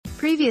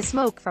Previous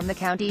smoke from the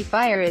county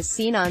fire is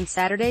seen on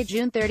Saturday,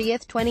 June 30,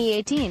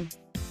 2018.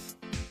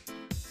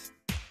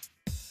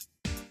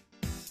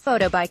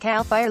 Photo by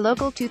Cal Fire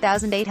Local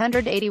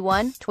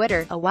 2881,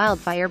 Twitter. A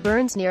wildfire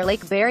burns near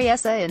Lake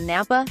Berryessa in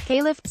Napa,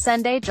 Calif,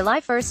 Sunday,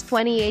 July 1,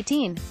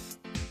 2018.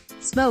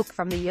 Smoke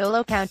from the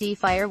Yolo County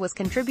fire was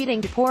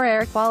contributing to poor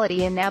air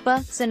quality in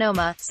Napa,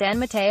 Sonoma, San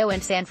Mateo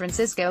and San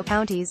Francisco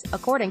counties,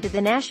 according to the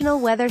National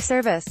Weather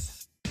Service.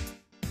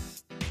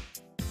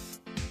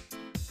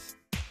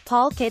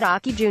 Paul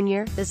Kadocki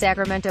Jr., the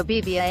Sacramento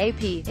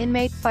BVAP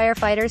inmate,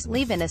 firefighters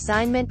leave an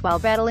assignment while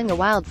battling a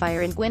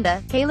wildfire in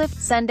Gwinda, Calif,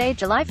 Sunday,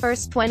 July 1,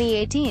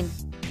 2018.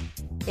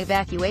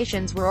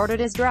 Evacuations were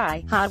ordered as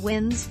dry, hot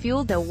winds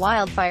fueled a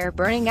wildfire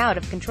burning out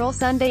of control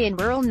Sunday in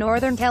rural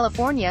Northern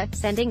California,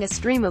 sending a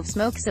stream of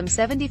smoke some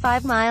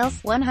 75 miles,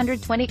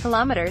 120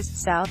 kilometers,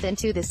 south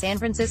into the San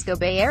Francisco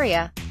Bay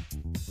Area.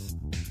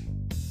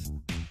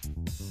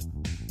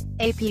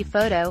 AP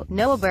photo,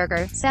 Noah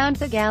Berger, sound.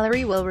 The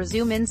gallery will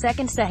resume in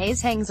seconds. The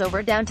haze hangs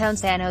over downtown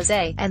San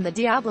Jose, and the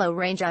Diablo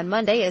Range on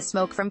Monday as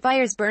smoke from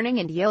fires burning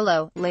in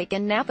Yolo, Lake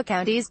and Napa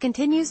counties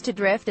continues to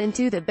drift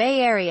into the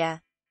Bay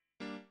Area.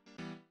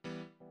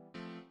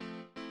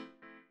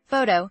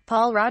 Photo,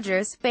 Paul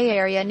Rogers, Bay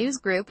Area News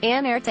Group.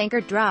 An air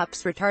tanker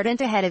drops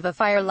retardant ahead of a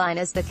fire line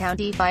as the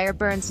county fire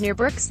burns near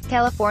Brooks,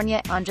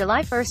 California, on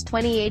July 1,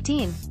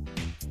 2018.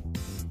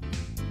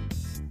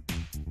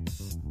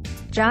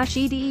 Josh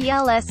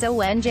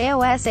Edelson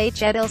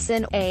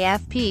Edelson,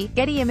 AFP,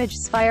 Getty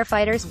Images.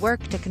 Firefighters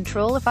work to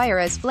control a fire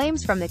as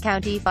flames from the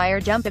county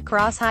fire jump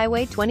across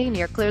Highway 20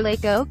 near Clear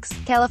Lake Oaks,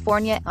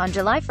 California, on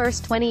July 1,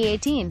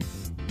 2018.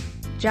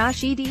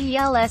 Josh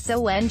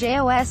Edelson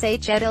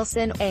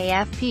Edelson,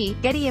 AFP,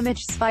 Getty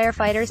Images.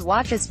 Firefighters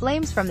watch as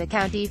flames from the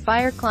county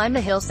fire climb the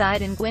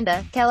hillside in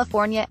Gwinda,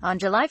 California, on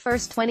July 1,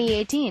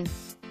 2018.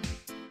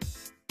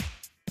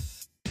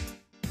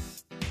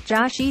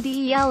 Josh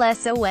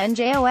Edelson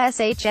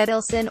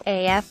Edelson,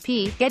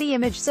 AFP, Getty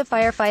Images. A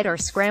firefighter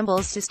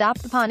scrambles to stop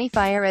the Pawnee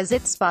fire as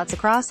it spots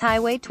across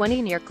Highway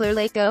 20 near Clear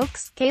Lake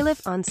Oaks,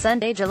 Calif, on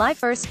Sunday, July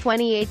 1,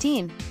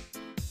 2018.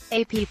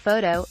 AP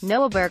photo,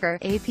 Noah Berger.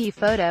 AP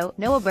photo,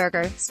 Noah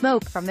Berger.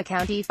 Smoke from the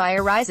county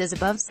fire rises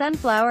above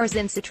sunflowers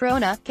in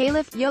Citrona,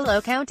 Calif,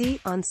 Yolo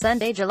County, on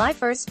Sunday, July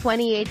 1,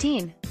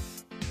 2018.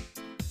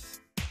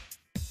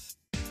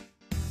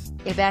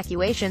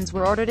 Evacuations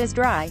were ordered as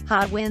dry,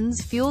 hot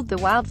winds fueled the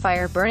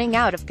wildfire burning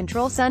out of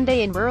control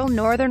Sunday in rural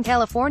Northern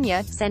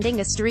California, sending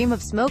a stream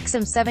of smoke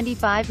some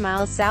 75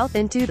 miles south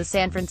into the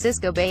San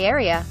Francisco Bay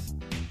Area.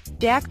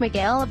 Jack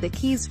Miguel of the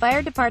Keys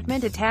Fire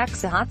Department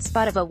attacks a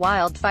hotspot of a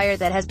wildfire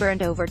that has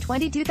burned over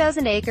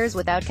 22,000 acres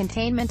without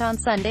containment on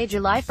Sunday,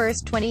 July 1,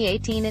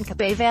 2018 in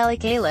Capay Valley,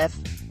 Calif.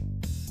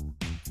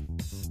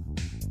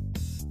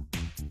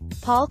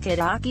 Paul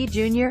Kadocki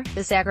Jr.,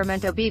 the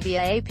Sacramento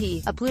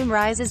BVAP, a plume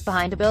rises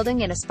behind a building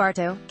in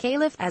Esparto,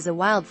 Calif, as a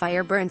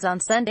wildfire burns on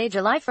Sunday,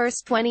 July 1,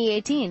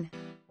 2018.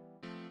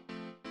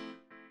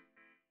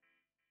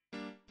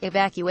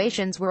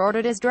 Evacuations were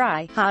ordered as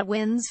dry, hot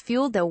winds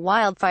fueled the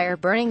wildfire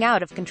burning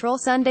out of control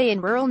Sunday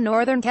in rural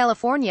Northern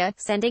California,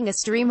 sending a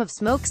stream of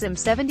smoke some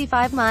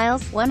 75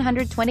 miles,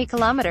 120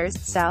 kilometers,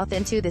 south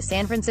into the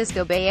San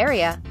Francisco Bay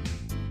Area.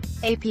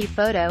 AP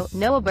photo,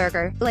 Noah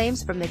Berger.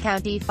 Flames from the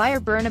county fire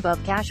burn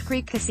above Cache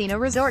Creek Casino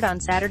Resort on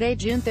Saturday,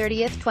 June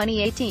 30,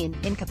 2018,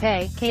 in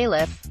Capay,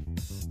 Calif.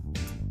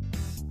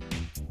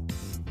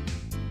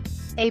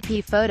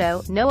 AP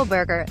photo, Noah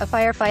Berger. A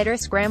firefighter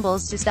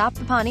scrambles to stop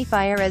the Pawnee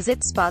fire as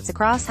it spots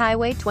across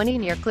Highway 20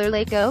 near Clear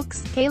Lake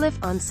Oaks, Calif,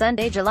 on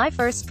Sunday, July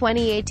 1,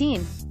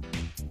 2018.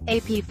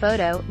 AP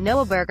photo,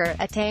 Noah Berger.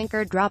 A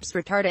tanker drops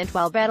retardant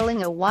while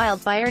battling a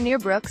wildfire near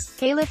Brooks,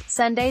 Calif,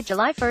 Sunday,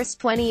 July 1,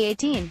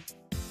 2018.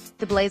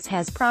 The blaze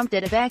has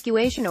prompted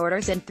evacuation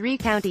orders in 3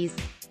 counties.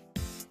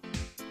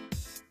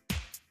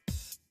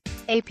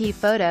 AP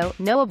photo,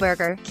 Noah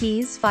Berger.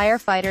 Keys.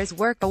 Firefighters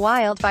work a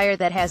wildfire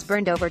that has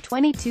burned over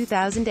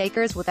 22,000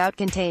 acres without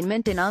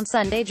containment on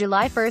Sunday,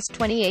 July 1,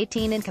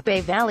 2018 in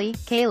Capay Valley,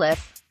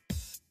 Calif.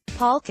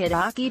 Paul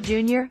Kadocki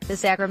Jr., the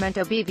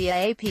Sacramento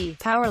BVAP.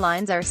 Power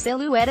lines are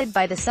silhouetted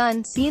by the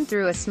sun, seen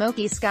through a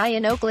smoky sky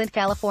in Oakland,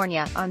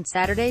 California, on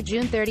Saturday,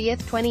 June 30,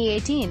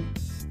 2018.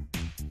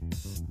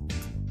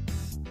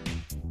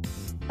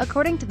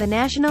 According to the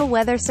National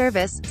Weather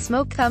Service,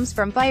 smoke comes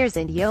from fires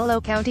in Yolo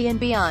County and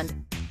beyond.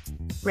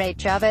 Ray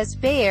Chavez,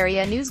 Bay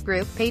Area News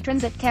Group.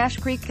 Patrons at Cache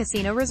Creek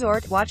Casino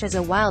Resort watch as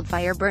a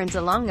wildfire burns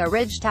along a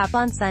ridge top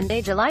on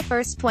Sunday, July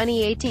 1,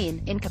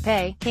 2018, in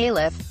Capay,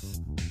 Calif.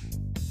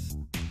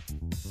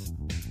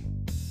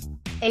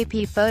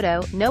 AP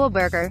photo, Noah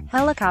Berger.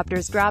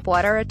 Helicopters drop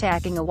water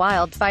attacking a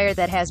wildfire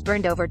that has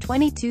burned over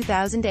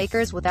 22,000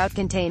 acres without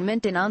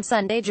containment on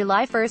Sunday,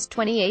 July 1,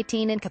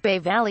 2018 in Capay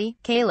Valley,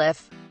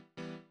 Calif.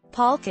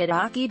 Paul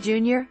Kadocki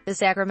Jr., the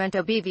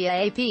Sacramento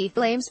BVAP.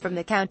 Flames from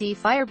the county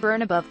fire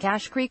burn above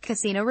Cache Creek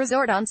Casino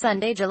Resort on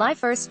Sunday, July 1,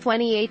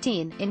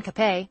 2018, in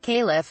Capay,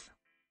 Calif.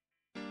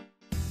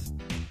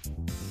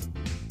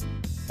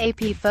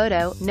 AP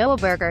photo, Noah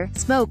Berger.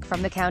 Smoke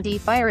from the county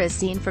fire is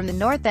seen from the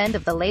north end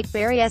of the Lake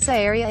Berryessa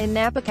area in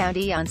Napa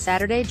County on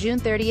Saturday, June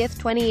 30,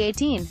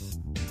 2018.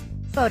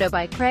 Photo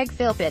by Craig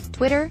Philpott.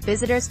 Twitter.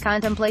 Visitors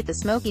contemplate the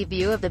smoky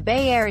view of the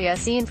Bay Area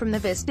seen from the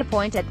Vista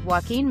Point at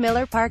Joaquin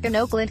Miller Park in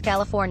Oakland,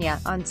 California,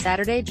 on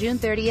Saturday, June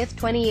 30,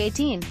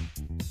 2018.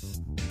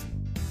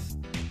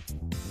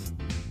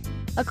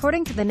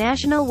 According to the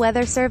National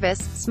Weather Service,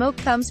 smoke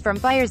comes from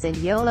fires in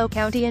Yolo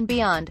County and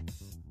beyond.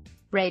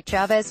 Ray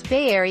Chavez,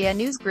 Bay Area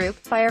News Group.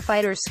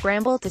 Firefighters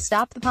scramble to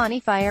stop the Pawnee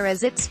Fire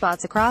as it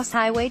spots across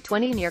Highway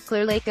 20 near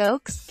Clear Lake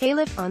Oaks,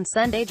 Calif, on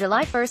Sunday,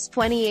 July 1,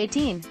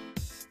 2018.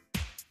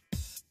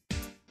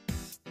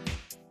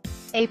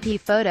 AP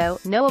photo,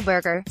 Noah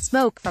Berger.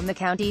 Smoke from the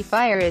county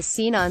fire is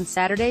seen on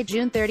Saturday,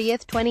 June 30,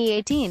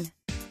 2018.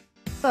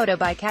 Photo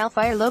by CAL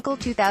FIRE Local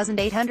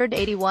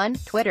 2881.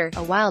 Twitter.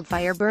 A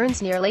wildfire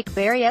burns near Lake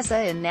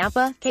Berryessa in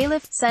Napa,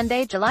 Calif,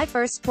 Sunday, July 1,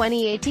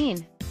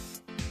 2018.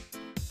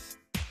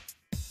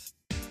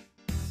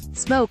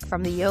 Smoke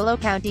from the Yolo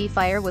County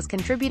fire was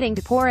contributing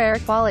to poor air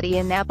quality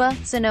in Napa,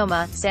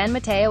 Sonoma, San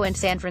Mateo and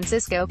San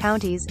Francisco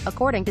counties,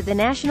 according to the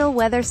National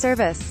Weather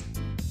Service.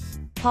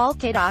 Paul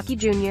Kadocki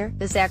Jr.,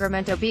 the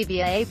Sacramento Bee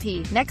via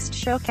AP. Next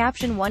show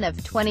caption 1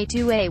 of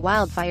 22. A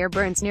wildfire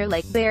burns near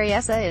Lake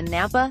Berryessa in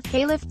Napa,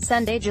 Calif,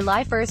 Sunday,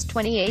 July 1,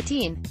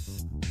 2018.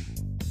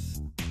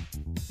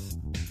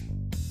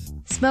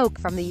 Smoke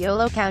from the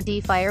Yolo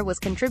County fire was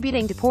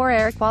contributing to poor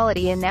air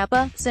quality in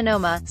Napa,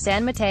 Sonoma,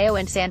 San Mateo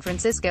and San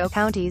Francisco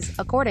counties,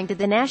 according to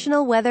the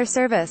National Weather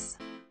Service.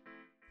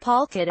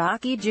 Paul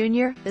Kadocki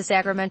Jr., the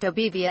Sacramento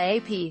Bee via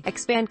AP.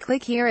 Expand.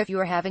 Click here if you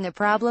are having a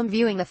problem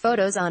viewing the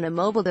photos on a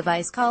mobile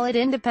device. Call it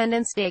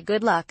Independence Day.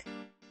 Good luck.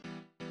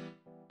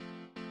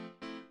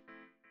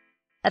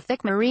 A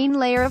thick marine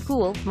layer of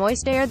cool,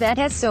 moist air that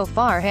has so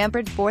far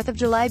hampered 4th of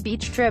July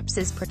beach trips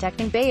is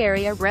protecting Bay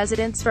Area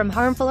residents from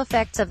harmful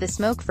effects of the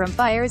smoke from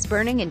fires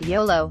burning in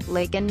Yolo,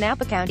 Lake and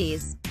Napa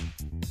counties.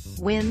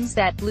 Winds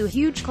that blew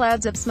huge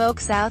clouds of smoke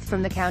south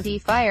from the county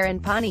fire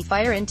and Pawnee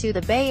Fire into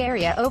the Bay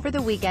Area over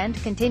the weekend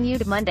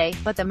continued Monday,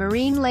 but the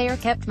marine layer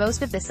kept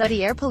most of the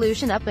sooty air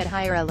pollution up at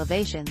higher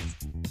elevations.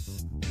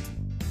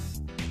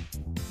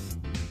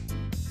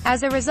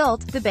 As a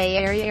result, the Bay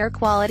Area Air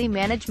Quality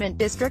Management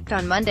District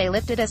on Monday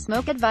lifted a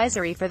smoke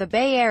advisory for the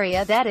Bay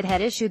Area that it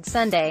had issued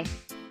Sunday.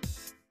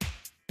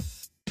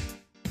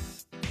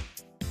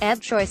 Ad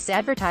choice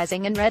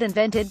advertising in red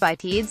invented by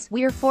Teeds.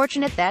 "We're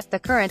fortunate that the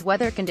current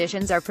weather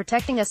conditions are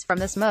protecting us from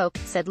the smoke,"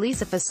 said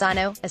Lisa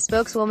Fasano, a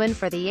spokeswoman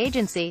for the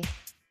agency.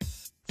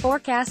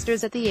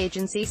 Forecasters at the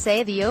agency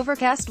say the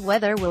overcast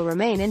weather will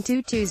remain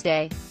into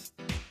Tuesday.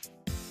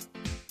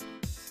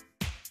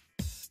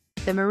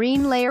 The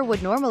marine layer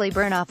would normally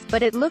burn off,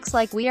 but it looks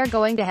like we are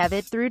going to have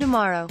it through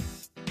tomorrow,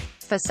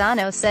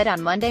 Fasano said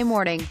on Monday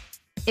morning.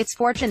 "It's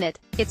fortunate.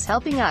 It's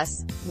helping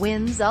us."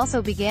 Winds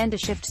also began to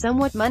shift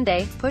somewhat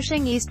Monday,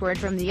 pushing eastward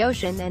from the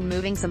ocean and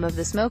moving some of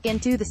the smoke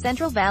into the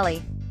Central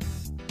Valley.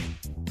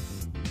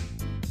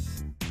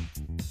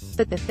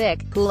 But the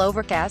thick, cool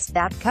overcast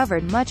that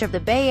covered much of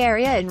the Bay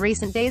Area in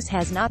recent days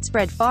has not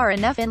spread far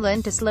enough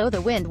inland to slow the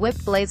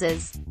wind-whipped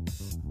blazes.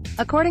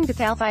 According to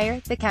CAL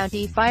FIRE, the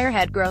county fire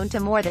had grown to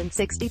more than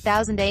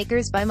 60,000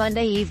 acres by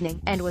Monday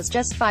evening, and was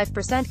just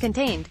 5%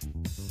 contained.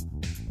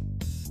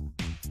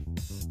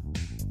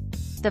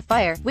 The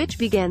fire, which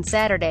began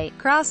Saturday,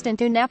 crossed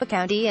into Napa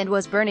County and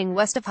was burning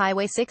west of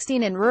Highway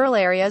 16 in rural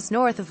areas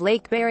north of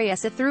Lake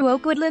Berryessa through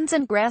oak woodlands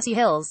and grassy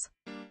hills.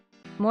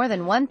 More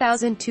than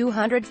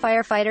 1,200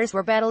 firefighters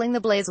were battling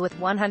the blaze with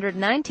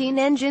 119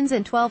 engines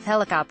and 12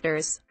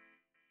 helicopters.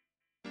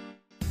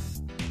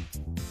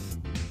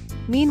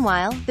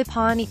 Meanwhile, the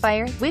Pawnee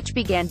Fire, which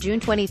began June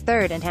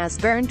 23 and has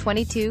burned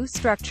 22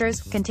 structures,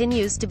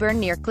 continues to burn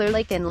near Clear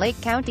Lake in Lake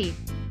County.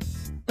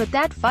 But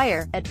that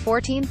fire, at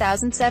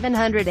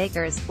 14,700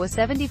 acres, was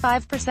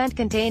 75%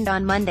 contained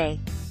on Monday.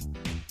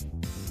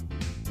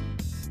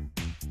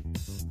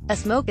 A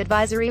smoke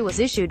advisory was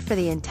issued for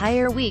the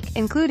entire week,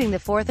 including the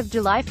 4th of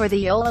July for the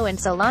Yolo and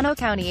Solano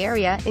County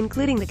area,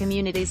 including the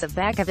communities of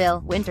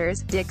Vacaville,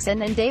 Winters,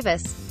 Dixon and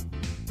Davis.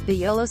 The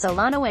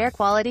Yolo-Solano Air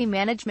Quality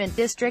Management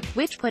District,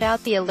 which put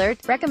out the alert,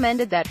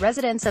 recommended that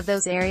residents of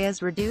those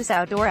areas reduce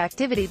outdoor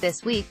activity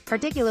this week,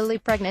 particularly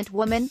pregnant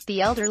women,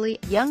 the elderly,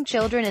 young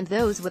children and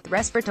those with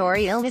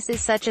respiratory illnesses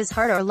such as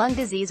heart or lung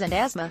disease and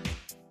asthma.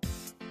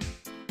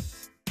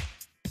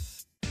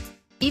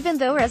 Even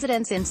though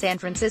residents in San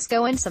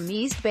Francisco and some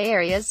East Bay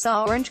areas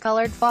saw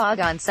orange-colored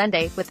fog on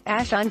Sunday, with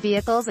ash on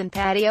vehicles and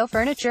patio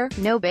furniture,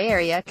 no Bay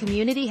Area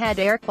community had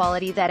air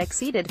quality that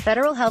exceeded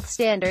federal health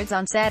standards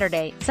on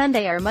Saturday,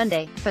 Sunday or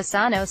Monday,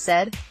 Fasano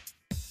said.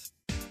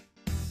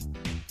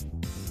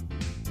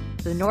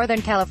 The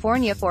Northern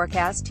California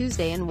forecast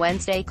Tuesday and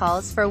Wednesday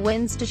calls for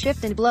winds to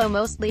shift and blow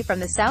mostly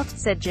from the south,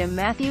 said Jim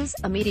Matthews,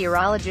 a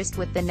meteorologist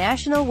with the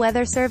National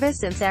Weather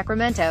Service in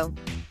Sacramento.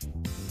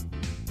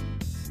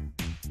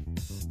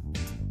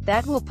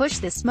 That will push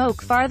the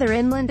smoke farther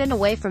inland and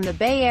away from the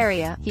Bay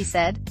Area, he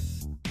said.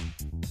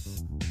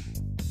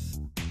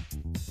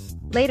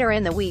 Later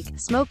in the week,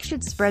 smoke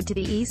should spread to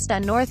the east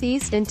and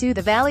northeast into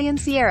the valley and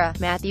Sierra,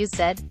 Matthews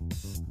said.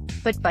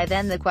 But by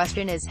then the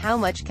question is how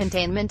much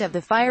containment of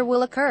the fire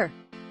will occur.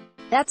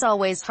 That's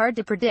always hard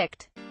to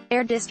predict.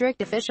 Air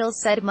District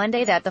officials said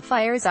Monday that the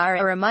fires are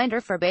a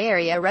reminder for Bay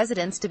Area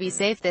residents to be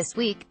safe this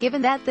week,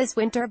 given that this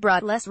winter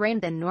brought less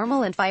rain than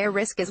normal and fire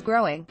risk is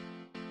growing.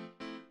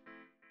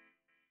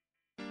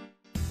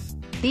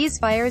 These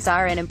fires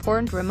are an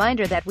important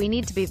reminder that we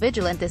need to be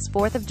vigilant this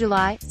 4th of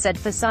July, said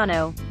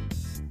Fasano.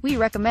 We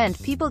recommend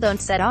people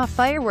don't set off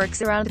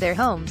fireworks around their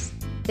homes.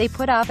 They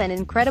put off an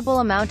incredible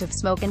amount of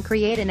smoke and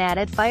create an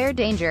added fire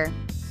danger.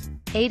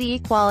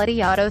 AD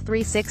Quality Auto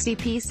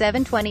 360p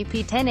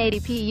 720p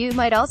 1080p. You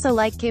might also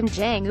like Kim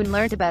Jong-un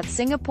learned about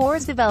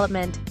Singapore's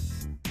development.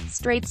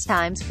 Straits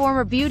Times.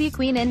 Former beauty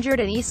queen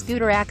injured in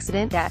e-scooter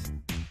accident at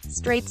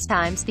Straits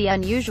Times. The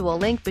unusual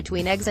link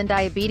between eggs and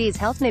diabetes.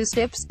 Health news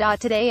tips.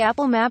 Today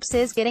Apple Maps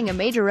is getting a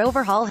major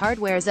overhaul.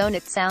 Hardware zone.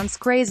 It sounds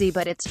crazy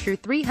but it's true.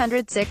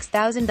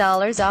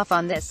 $306,000 off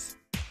on this.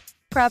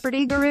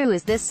 Property Guru.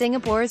 Is this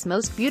Singapore's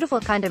most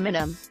beautiful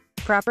condominium?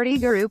 Property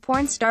Guru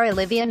porn star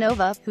Olivia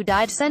Nova, who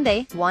died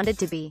Sunday, wanted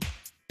to be.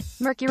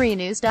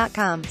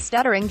 MercuryNews.com.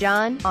 Stuttering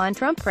John, on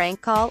Trump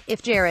prank call,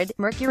 if Jared,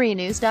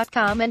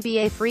 MercuryNews.com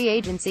NBA free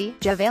agency,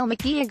 JaVale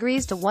McGee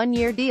agrees to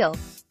one-year deal.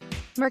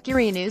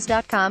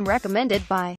 MercuryNews.com recommended by